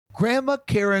Grandma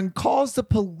Karen calls the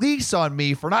police on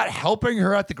me for not helping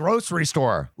her at the grocery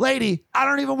store. Lady, I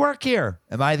don't even work here.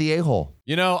 Am I the a-hole?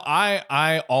 You know,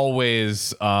 I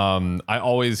always call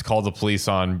the police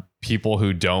on people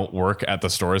who don't work at the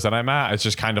stores that I'm at. It's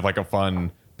just kind of like a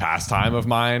fun pastime of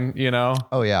mine, you know?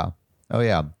 Oh yeah.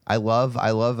 I love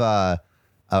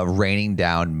raining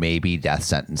down maybe death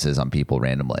sentences on people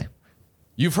randomly.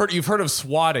 You've heard of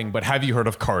swatting, but have you heard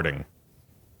of carding?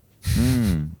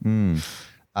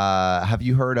 Have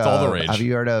you heard It's all the rage. Have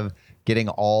you heard of getting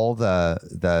all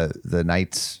the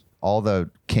knights, all the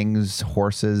king's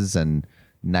horses and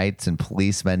knights and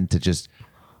policemen to just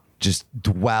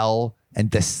dwell and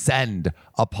descend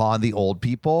upon the old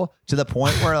people to the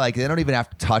point where like they don't even have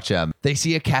to touch them. They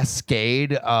see a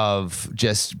cascade of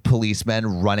just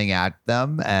policemen running at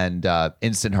them and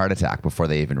instant heart attack before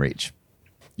they even reach.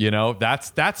 You know,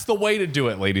 that's the way to do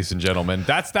it, ladies and gentlemen.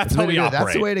 That's how we operate.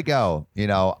 That's the way to go. You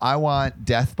know, I want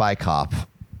death by cop.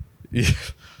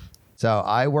 So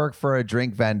I work for a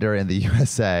drink vendor in the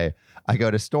USA. I go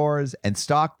to stores and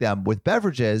stock them with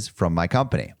beverages from my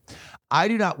company. I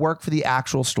do not work for the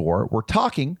actual store we're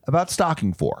talking about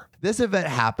stocking for. This event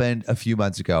happened a few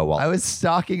months ago while I was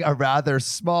stocking a rather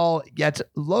small yet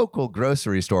local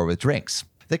grocery store with drinks.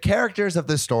 The characters of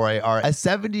this story are a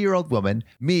 70-year-old woman,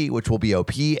 me, which will be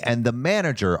OP, and the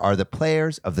manager are the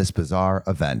players of this bizarre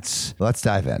event. Let's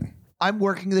dive in. I'm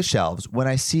working the shelves when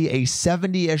I see a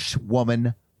 70-ish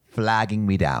woman flagging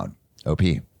me down. OP.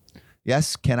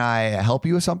 Yes, can I help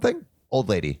you with something? Old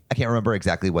lady. I can't remember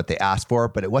exactly what they asked for,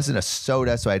 but it wasn't a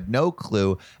soda, so I had no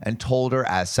clue and told her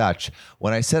as such.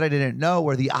 When I said I didn't know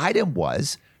where the item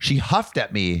was, she huffed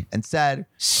at me and said,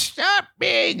 "Stop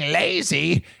being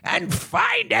lazy and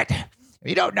find it. If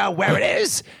you don't know where it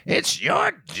is, it's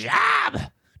your job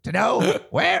to know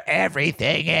where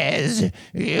everything is.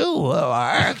 You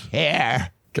work here."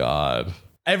 God.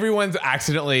 Everyone's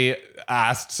accidentally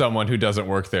asked someone who doesn't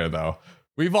work there, though.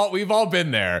 We've all been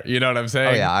there. You know what I'm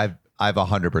saying? Oh, yeah. I've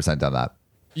 100% done that.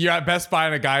 You're at Best Buy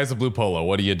and a guy has a blue polo.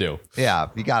 What do you do? Yeah,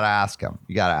 you got to ask him.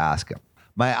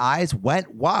 My eyes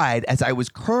went wide as I was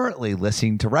currently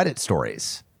listening to Reddit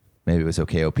stories. Maybe it was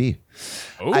OKOP.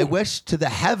 Ooh. I wish to the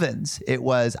heavens it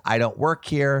was I don't work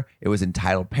here. It was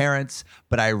entitled parents,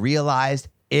 but I realized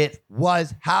it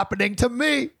was happening to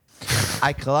me.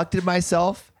 I collected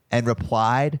myself and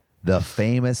replied the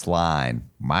famous line,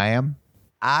 "Ma'am,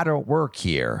 I don't work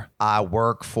here. I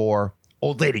work for..."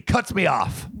 Old lady cuts me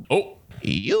off. Oh.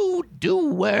 "You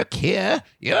do work here.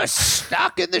 You're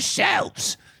stocking the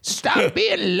shelves. Stop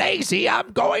being lazy.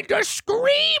 I'm going to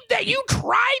scream that you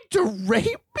tried to rape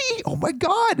me. Oh my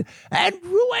God. And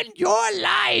ruin your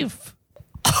life."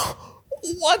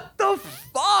 What the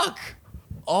fuck?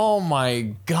 Oh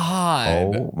my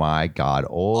God. Oh my God.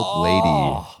 Old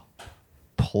lady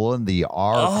pulling the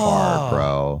R card,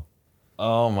 bro.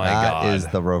 Oh my God. That is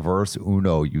the reverse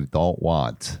Uno you don't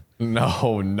want.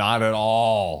 No, not at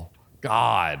all.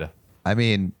 God. I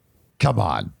mean, come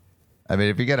on. I mean,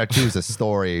 if you're going to choose a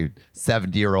story,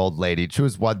 70-year-old lady,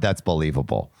 choose one that's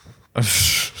believable.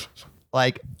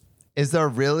 Like, is there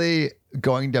really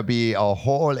going to be a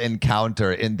whole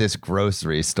encounter in this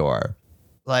grocery store?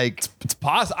 Like, it's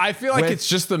possible. I feel like it's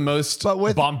just the most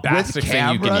bombastic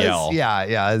thing you can yell.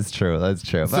 Yeah, that's true. It's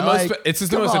just the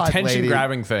most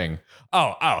attention-grabbing thing.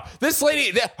 Oh, this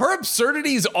lady, her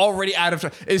absurdity is already out of...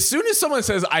 As soon as someone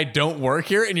says, "I don't work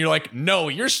here," and you're like, "No,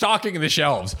 you're stocking the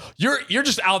shelves," you're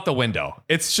just out the window.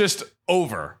 It's just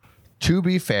over. To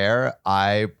be fair,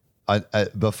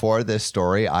 before this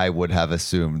story, I would have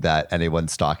assumed that anyone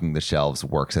stocking the shelves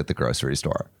works at the grocery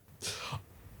store.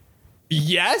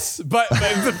 Yes, but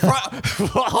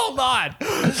hold on.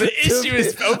 The issue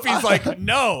is Opie's like,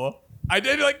 "No." I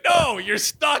did be like, "No, you're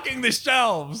stocking the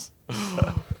shelves."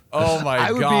 Oh my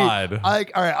God. All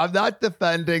right, I'm not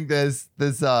defending this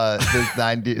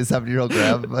 70-year-old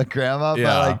grandma, yeah.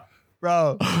 But like,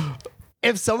 bro,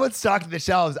 if someone's stocking the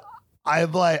shelves, I'm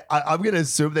going to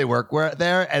assume they work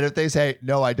there. And if they say,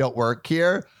 "No, I don't work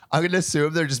here," I'm going to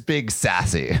assume they're just being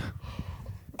sassy.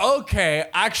 Okay,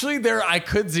 actually, I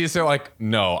could see so like,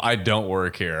 "No, I don't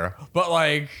work here," but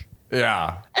like,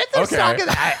 yeah. If they're stocking,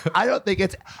 I don't think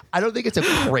it's a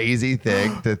crazy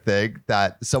thing to think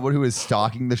that someone who is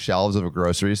stocking the shelves of a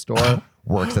grocery store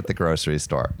works at the grocery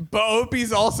store. But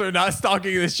Opie's also not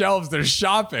stocking the shelves; they're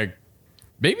shopping.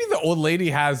 Maybe the old lady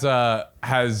has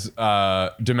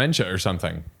dementia or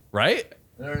something, right?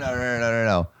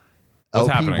 No. What's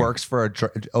OP happening? works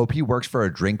for a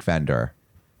drink vendor,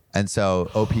 and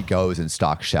so OP goes and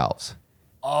stocks shelves.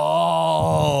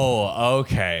 Oh,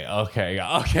 okay.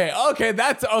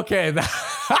 That's okay.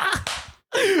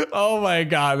 Oh my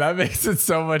God, that makes it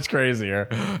so much crazier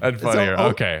and funnier.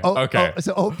 Okay.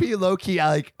 So OP low-key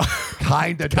like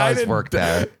kind of does work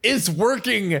there. Is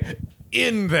working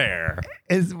in there.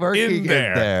 Is working in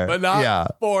there. But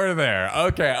not for there.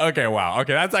 Okay, wow.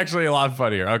 Okay, that's actually a lot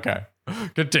funnier. Okay,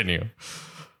 continue.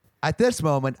 At this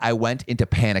moment, I went into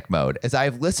panic mode as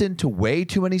I've listened to way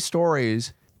too many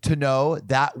stories to know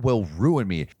that will ruin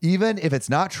me, even if it's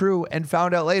not true and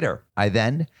found out later. I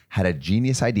then had a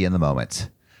genius idea in the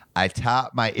moment. I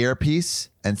tapped my earpiece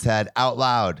and said out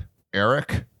loud,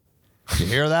 "Eric, you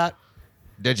hear that?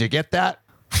 Did you get that?"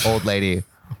 Old lady,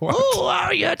 "Who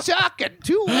are you talking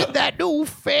to with that new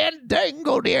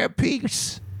fandangled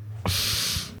earpiece?"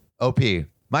 OP,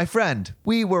 "My friend,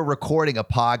 we were recording a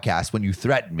podcast when you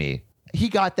threatened me. He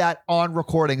got that on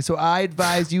recording, so I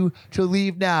advise you to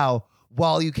leave now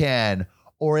while you can,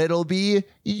 or it'll be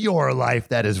your life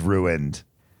that is ruined."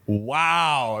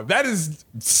 Wow. That is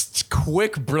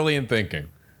quick, brilliant thinking.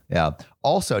 Yeah.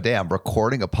 Also, damn,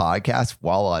 recording a podcast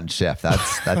while on shift.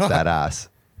 That's badass.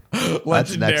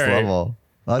 That's next level.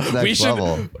 That's next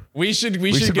level. We should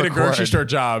get a grocery store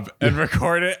job and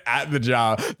record it at the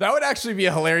job. That would actually be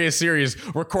a hilarious series.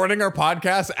 Recording our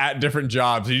podcast at different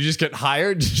jobs. You just get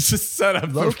hired, just set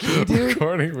up the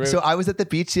recording room. So I was at the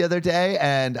beach the other day,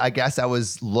 and I guess I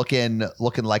was looking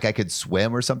like I could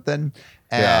swim or something.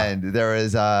 And there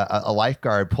was a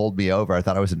lifeguard pulled me over. I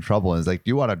thought I was in trouble, and was like, "Do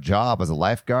you want a job as a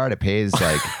lifeguard? It pays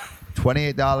like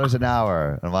 $28 an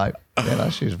hour." And I'm like, "Yeah,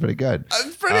 that she's pretty good."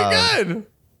 That's pretty good.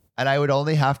 And I would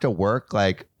only have to work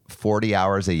like 40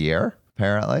 hours a year,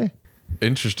 apparently.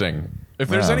 Interesting. If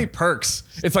there's any perks,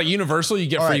 it's like Universal, you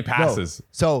get free passes. No.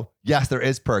 So, yes, there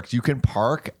is perks. You can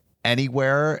park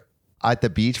anywhere at the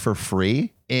beach for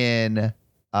free in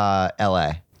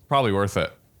LA. Probably worth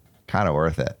it. Kind of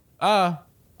worth it.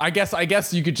 I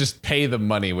guess you could just pay the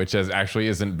money, which actually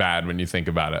isn't bad when you think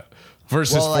about it.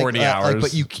 Versus 40 hours.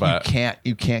 But you can't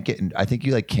get in, I think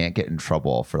you can't get in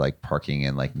trouble for parking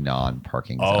in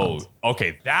non-parking zones. Oh,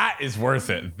 okay. That is worth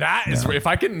it. That is, if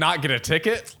I can not get a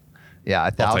ticket. Yeah,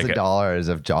 $1,000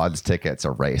 of John's tickets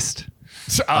erased.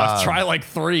 Try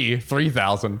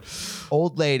 3,000.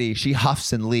 Old lady, she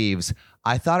huffs and leaves.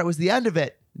 I thought it was the end of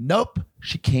it. Nope.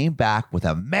 She came back with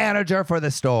a manager for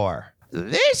the store.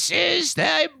 "This is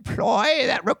the employee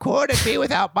that recorded me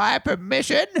without my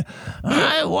permission.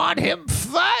 I want him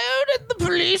fired and the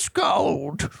police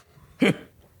called."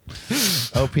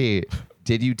 OP,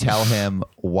 did you tell him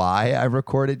why I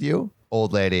recorded you?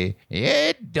 Old lady,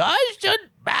 "It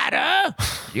doesn't matter.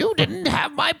 You didn't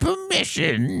have my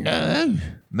permission."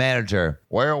 Manager,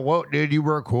 "Well, what did you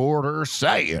record her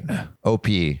saying?" OP,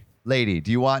 "Lady,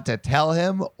 do you want to tell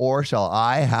him or shall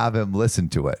I have him listen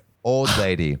to it?" Old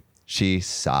lady, she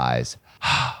sighs.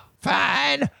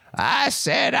 "Fine. I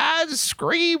said I'd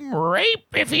scream rape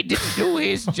if he didn't do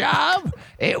his job.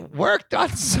 It worked on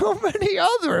so many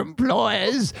other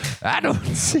employees. I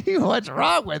don't see what's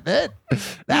wrong with it.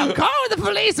 Now call the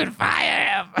police and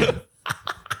fire him."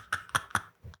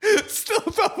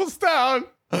 Still doubles down.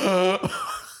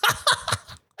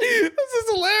 This is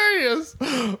hilarious.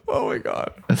 Oh my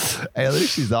God. Hey, at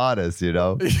least she's honest,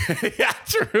 Yeah,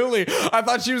 truly. I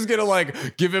thought she was gonna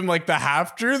give him the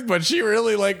half truth, but she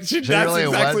really that's really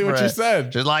exactly what she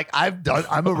said. She's like,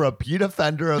 I'm a repeat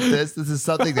offender of this. This is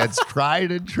something that's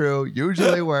tried and true,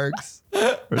 usually works.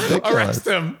 Ridiculous. Arrest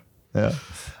him. Yeah.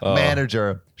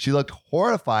 Manager, she looked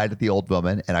horrified at the old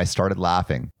woman, and I started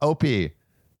laughing. OP,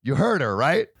 you heard her,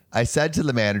 right? I said to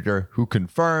the manager, who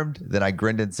confirmed. Then I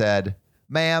grinned and said,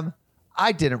 "Ma'am,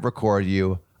 I didn't record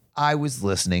you. I was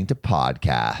listening to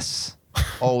podcasts."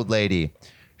 Old lady,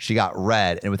 she got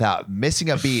red and without missing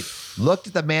a beat, looked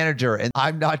at the manager, and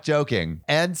I'm not joking,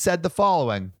 and said the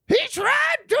following: "He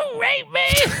tried to rape me.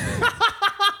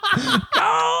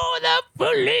 Call the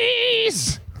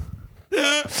police."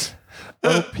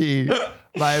 OP,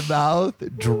 my mouth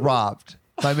dropped.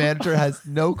 My manager has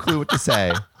no clue what to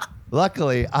say.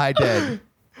 Luckily, I did.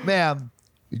 "Ma'am,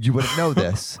 you wouldn't know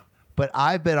this, but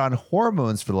I've been on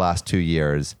hormones for the last 2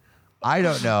 years. I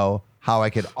don't know how I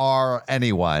could R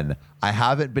anyone. I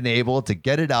haven't been able to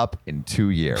get it up in 2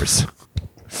 years."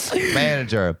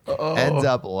 Manager ends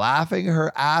up laughing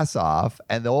her ass off,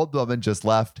 and the old woman just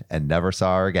left and never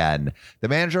saw her again. The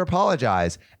manager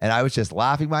apologized, and I was just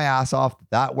laughing my ass off.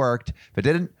 That worked. If it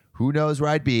didn't, who knows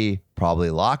where I'd be? Probably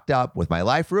locked up with my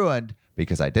life ruined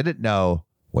because I didn't know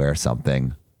where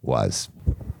something was.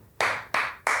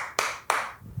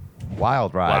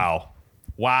 Wild ride.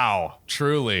 Wow.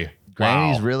 Truly.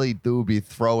 Grannies really do be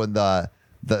throwing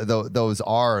those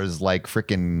R's like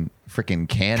freaking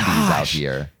candies out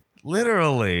here.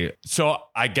 Literally. So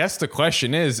I guess the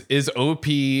question is OP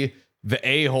the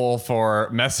a-hole for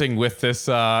messing with this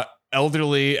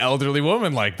elderly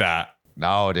woman like that.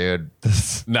 No, dude.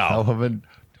 No. That woman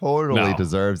totally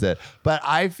deserves it. But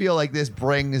I feel like this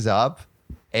brings up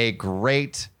a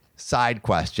great side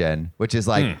question, which is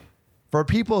like, for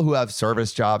people who have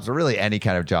service jobs or really any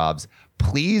kind of jobs,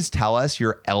 please tell us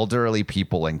your elderly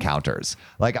people encounters.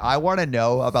 Like, I want to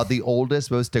know about the oldest,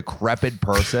 most decrepit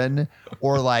person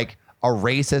or like a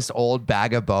racist old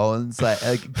bag of bones.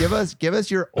 Like give us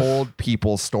your old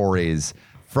people stories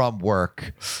from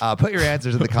work. Put your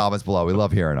answers in the comments below. We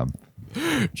love hearing them.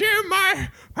 Jim, you're my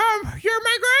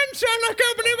grandson. I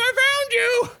can't believe I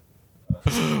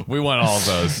found you. We want all of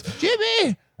those.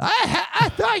 Jimmy, I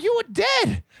thought you were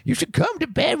dead. You should come to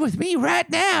bed with me right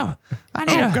now. I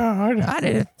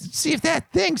need to see if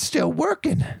that thing's still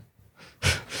working.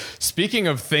 Speaking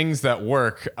of things that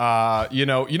work, you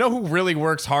know who really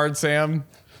works hard, Sam?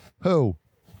 Who?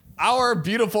 Our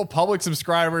beautiful public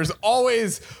subscribers,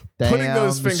 always putting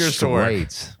those fingers to work,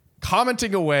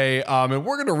 commenting away, and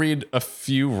we're gonna read a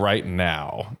few right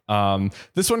now.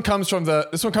 This one comes from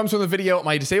the video.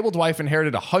 My disabled wife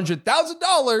inherited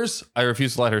 $100,000. I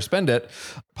refuse to let her spend it.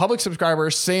 Public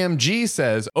subscriber Sam G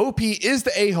says, OP is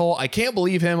the a-hole. I can't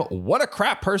believe him. What a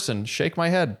crap person. Shake my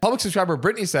head. Public subscriber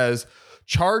Brittany says,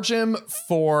 charge him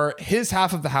for his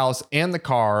half of the house and the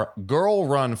car. Girl,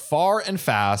 run far and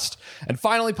fast. And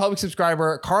finally, public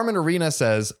subscriber Carmen Arena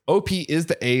says, OP is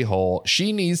the a-hole.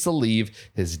 She needs to leave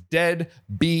his dead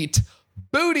beat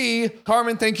booty.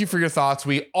 Carmen, thank you for your thoughts.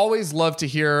 We always love to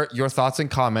hear your thoughts and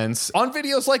comments on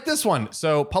videos like this one.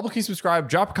 So publicly subscribe,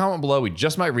 drop a comment below. We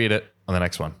just might read it on the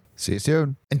next one. See you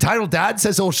soon. Entitled Dad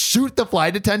says he'll shoot the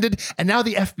flight attendant, and now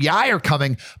the FBI are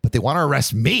coming, but they want to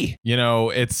arrest me. You know,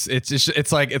 it's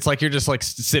like you're just like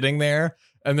sitting there,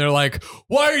 and they're like,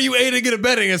 "Why are you aiding and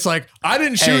abetting?" It's like, I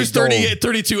didn't choose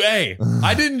 32A.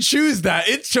 I didn't choose that.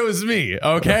 It chose me.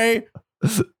 Okay,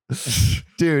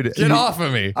 dude, get off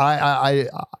of me.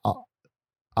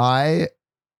 I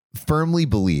firmly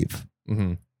believe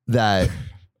that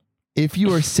if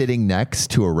you are sitting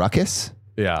next to a ruckus,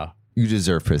 you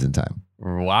deserve prison time.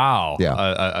 Wow.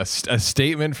 Yeah. A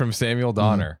statement from Samuel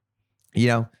Donner. You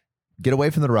know, get away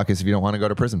from the ruckus if you don't want to go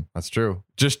to prison. That's true.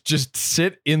 Just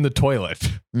sit in the toilet.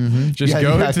 Just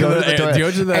go to the toilet.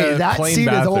 Go to the hey, that plane seat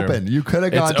bathroom. is open. You could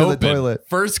have gone to the toilet.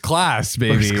 First class,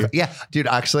 baby. Yeah. Dude,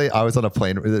 actually, I was on a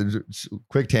plane.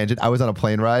 Quick tangent. I was on a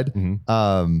plane ride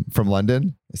from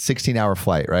London, a 16-hour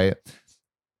flight, right?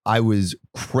 I was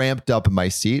cramped up in my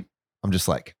seat. I'm just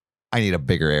like, I need a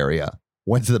bigger area.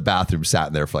 Went to the bathroom, sat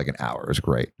in there for like an hour. It was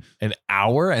great. An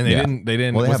hour? And they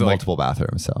didn't. Well, they have multiple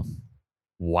bathrooms, so.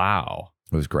 Wow.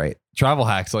 It was great. Travel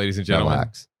hacks, ladies and gentlemen. Travel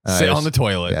hacks. Sit on the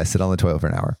toilet. Yeah, sit on the toilet for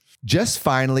an hour. Just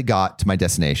finally got to my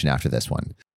destination after this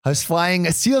one. I was flying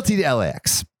a CLT to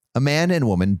LAX. A man and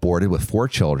woman boarded with 4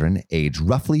 children, aged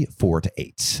roughly 4 to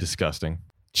 8. Disgusting.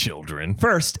 Children.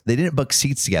 First, they didn't book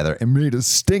seats together and made a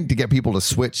stink to get people to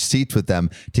switch seats with them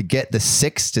to get the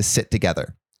 6 to sit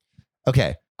together.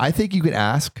 Okay. I think you can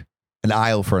ask an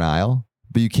aisle for an aisle,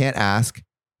 but you can't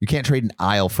trade an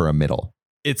aisle for a middle.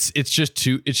 It's just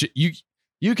too,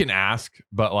 you can ask,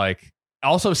 but like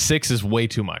also 6 is way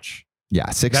too much. Yeah.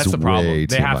 6 That's is the problem. Way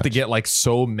they too have much. to get like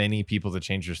so many people to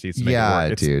change their seats. To make it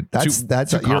work. Dude, that's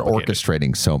you're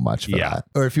orchestrating so much for that.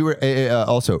 Or if you were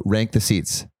also rank the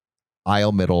seats,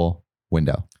 aisle, middle,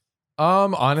 window.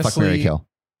 Honestly, fuck, marry, kill.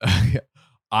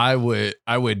 I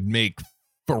would make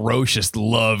ferocious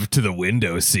love to the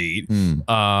window seat. Window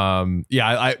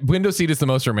seat is the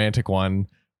most romantic one.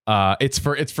 It's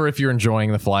for if you're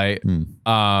enjoying the flight.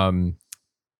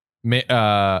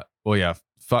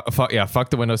 Fuck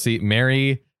the window seat.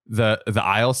 Marry the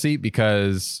aisle seat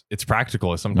because it's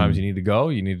practical. Sometimes you need to go,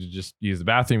 you need to just use the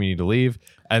bathroom, you need to leave,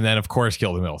 and then of course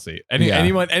kill the middle seat.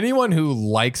 Anyone who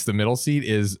likes the middle seat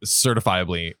is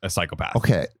certifiably a psychopath.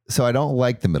 Okay, so I don't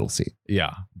like the middle seat.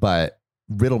 Yeah, but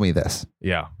riddle me this.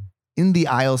 Yeah. In the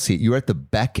aisle seat, you're at the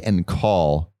beck and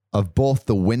call of both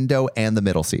the window and the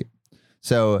middle seat.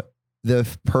 So the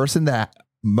person that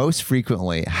most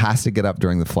frequently has to get up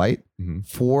during the flight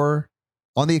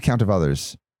on the account of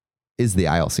others is the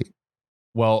aisle seat.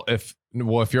 Well, if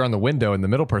you're on the window and the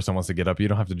middle person wants to get up, you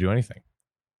don't have to do anything.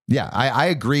 Yeah, I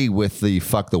agree with the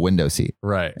fuck the window seat.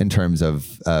 Right. In terms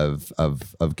of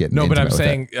getting. No, but I'm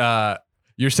saying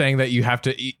you're saying that you have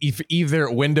to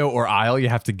either window or aisle. You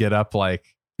have to get up like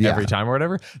every time or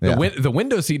whatever. The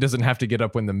window seat doesn't have to get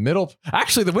up when the middle.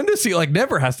 Actually, the window seat like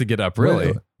never has to get up.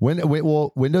 Really.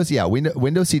 Window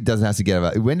seat doesn't have to get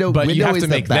up. But window you have is to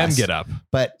make the them best. get up.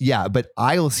 But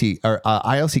aisle seat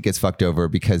gets fucked over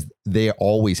because they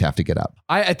always have to get up.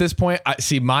 At this point,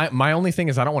 my only thing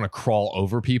is I don't want to crawl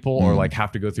over people or like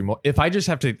have to go through more. If I just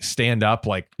have to stand up,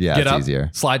 like get up, easier.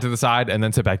 Slide to the side, and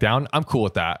then sit back down, I'm cool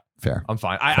with that. Fair. I'm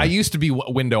fine. I used to be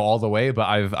window all the way, but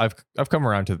I've come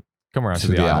around to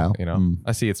the aisle. You know,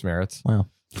 I see its merits. Wow.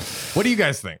 What do you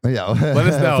guys think? Yeah. Let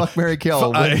us know. Fuck, marry,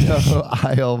 kill. Window,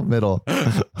 aisle, middle.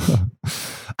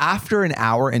 After an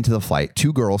hour into the flight,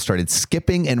 2 girls started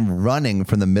skipping and running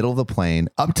from the middle of the plane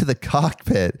up to the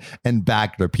cockpit and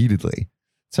back repeatedly.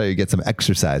 So you get some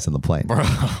exercise on the plane. Bro.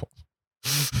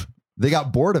 They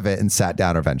got bored of it and sat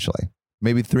down eventually.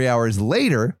 Maybe 3 hours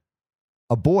later,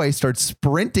 a boy starts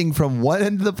sprinting from one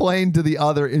end of the plane to the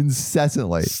other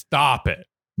incessantly. Stop it.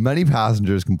 Many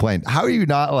passengers complained. How are you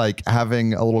not like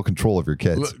having a little control of your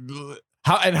kids?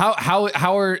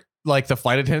 How are like the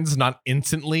flight attendants not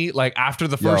instantly like after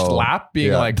the first lap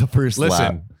being like, the first listen,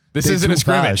 lap. This isn't a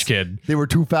scrimmage, kid. They were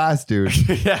too fast, dude.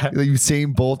 Yeah. Like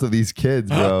Usain Bolt of these kids,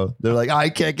 bro. They're like, I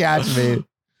can't catch me.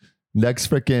 Next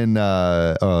freaking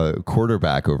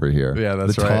quarterback over here. Yeah,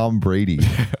 that's right. Tom Brady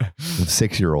of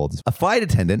 6-year-olds. A flight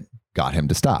attendant got him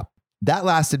to stop. That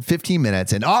lasted 15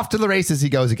 minutes and off to the races he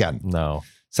goes again. No.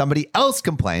 Somebody else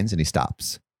complains and he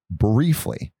stops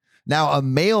briefly. Now, a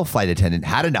male flight attendant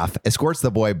had enough, escorts the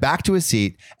boy back to his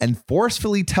seat, and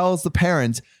forcefully tells the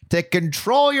parents to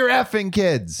control your effing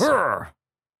kids.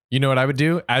 You know what I would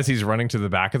do? As he's running to the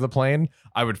back of the plane,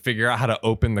 I would figure out how to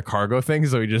open the cargo thing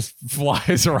so he just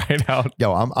flies right out.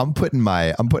 Yo, I'm putting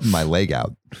my leg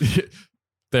out.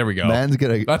 There we go.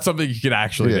 That's something you could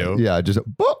actually do. Yeah, just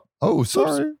oh,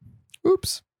 sorry.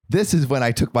 Oops. This is when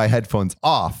I took my headphones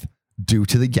off due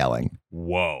to the yelling.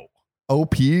 Whoa.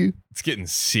 OP. It's getting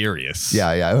serious.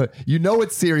 Yeah. You know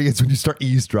it's serious when you start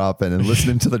eavesdropping and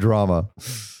listening to the drama.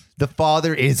 The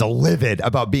father is livid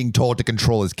about being told to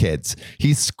control his kids.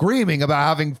 He's screaming about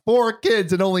having 4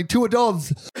 kids and only 2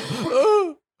 adults.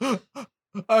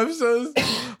 I'm so...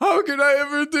 How could I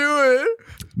ever do it?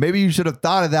 Maybe you should have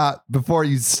thought of that before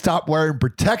you stopped wearing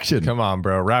protection. Come on,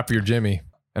 bro. Rap your Jimmy.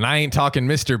 And I ain't talking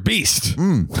Mr. Beast.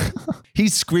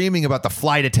 He's screaming about the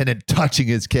flight attendant touching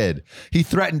his kid. He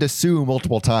threatened to sue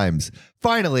multiple times.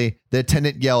 Finally, the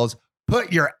attendant yells,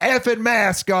 "Put your effing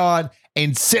mask on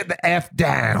and sit the F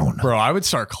down." Bro, I would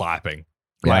start clapping.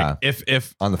 Yeah. Like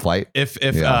if on the flight, if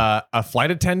a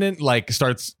flight attendant like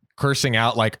starts cursing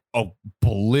out like a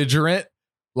belligerent,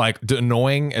 like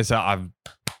annoying as I'm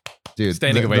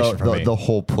standing ovation for me. The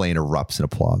whole plane erupts in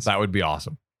applause. That would be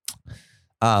awesome.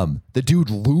 The dude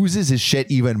loses his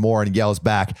shit even more and yells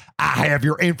back, "I have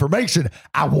your information.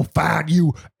 I will find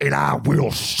you and I will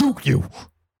shoot you."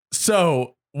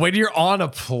 So when you're on a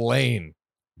plane,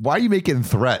 why are you making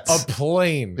threats? A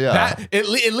plane. Yeah. At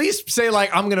least say like,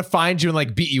 I'm going to find you and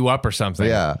like beat you up or something.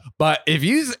 Yeah. But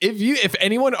if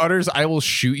anyone utters, "I will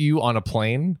shoot you" on a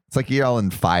plane, it's like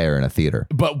yelling fire in a theater.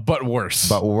 But worse.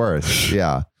 But worse.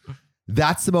 Yeah.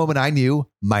 That's the moment I knew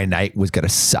my night was going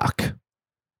to suck.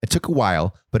 It took a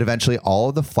while, but eventually all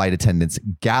of the flight attendants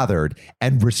gathered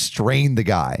and restrained the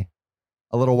guy.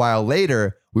 A little while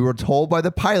later, we were told by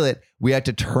the pilot we had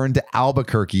to turn to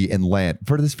Albuquerque and land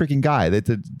for this freaking guy. They had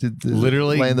to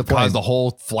literally land the plane. Caused the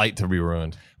whole flight to be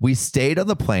ruined. We stayed on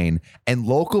the plane and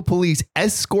local police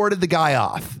escorted the guy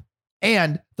off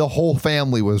and the whole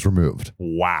family was removed.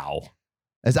 Wow.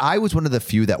 As I was one of the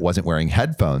few that wasn't wearing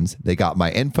headphones, they got my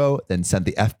info, then sent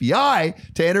the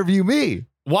FBI to interview me.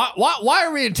 Why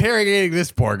are we interrogating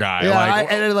this poor guy?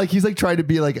 Yeah, he's like trying to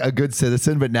be like a good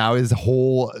citizen, but now his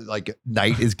whole like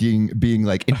night is being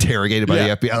like interrogated by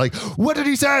the FBI. Like, what did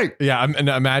he say? Yeah, and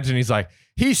imagine he's like,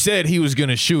 he said he was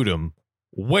gonna shoot him.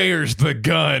 Where's the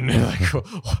gun? Like,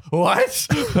 what?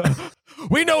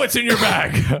 We know it's in your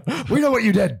bag. We know what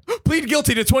you did. Plead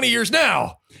guilty to 20 years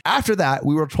now. After that,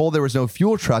 we were told there was no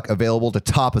fuel truck available to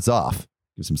top us off.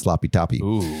 Give some sloppy toppy.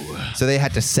 Ooh. So they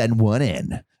had to send one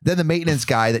in. Then the maintenance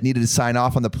guy that needed to sign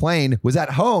off on the plane was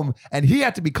at home and he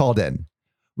had to be called in.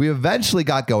 We eventually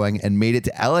got going and made it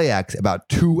to LAX about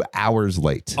 2 hours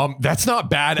late. That's not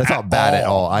bad. That's not bad at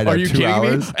all. I know. Are you 2 kidding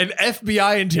hours? me? An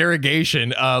FBI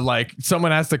interrogation. Like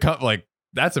someone has to come. Like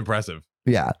that's impressive.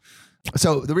 Yeah.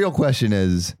 So the real question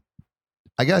is,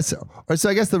 I guess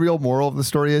the real moral of the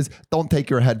story is don't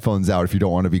take your headphones out if you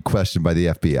don't want to be questioned by the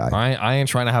FBI. I ain't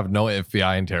trying to have no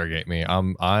FBI interrogate me.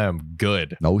 I am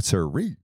good. No sirree.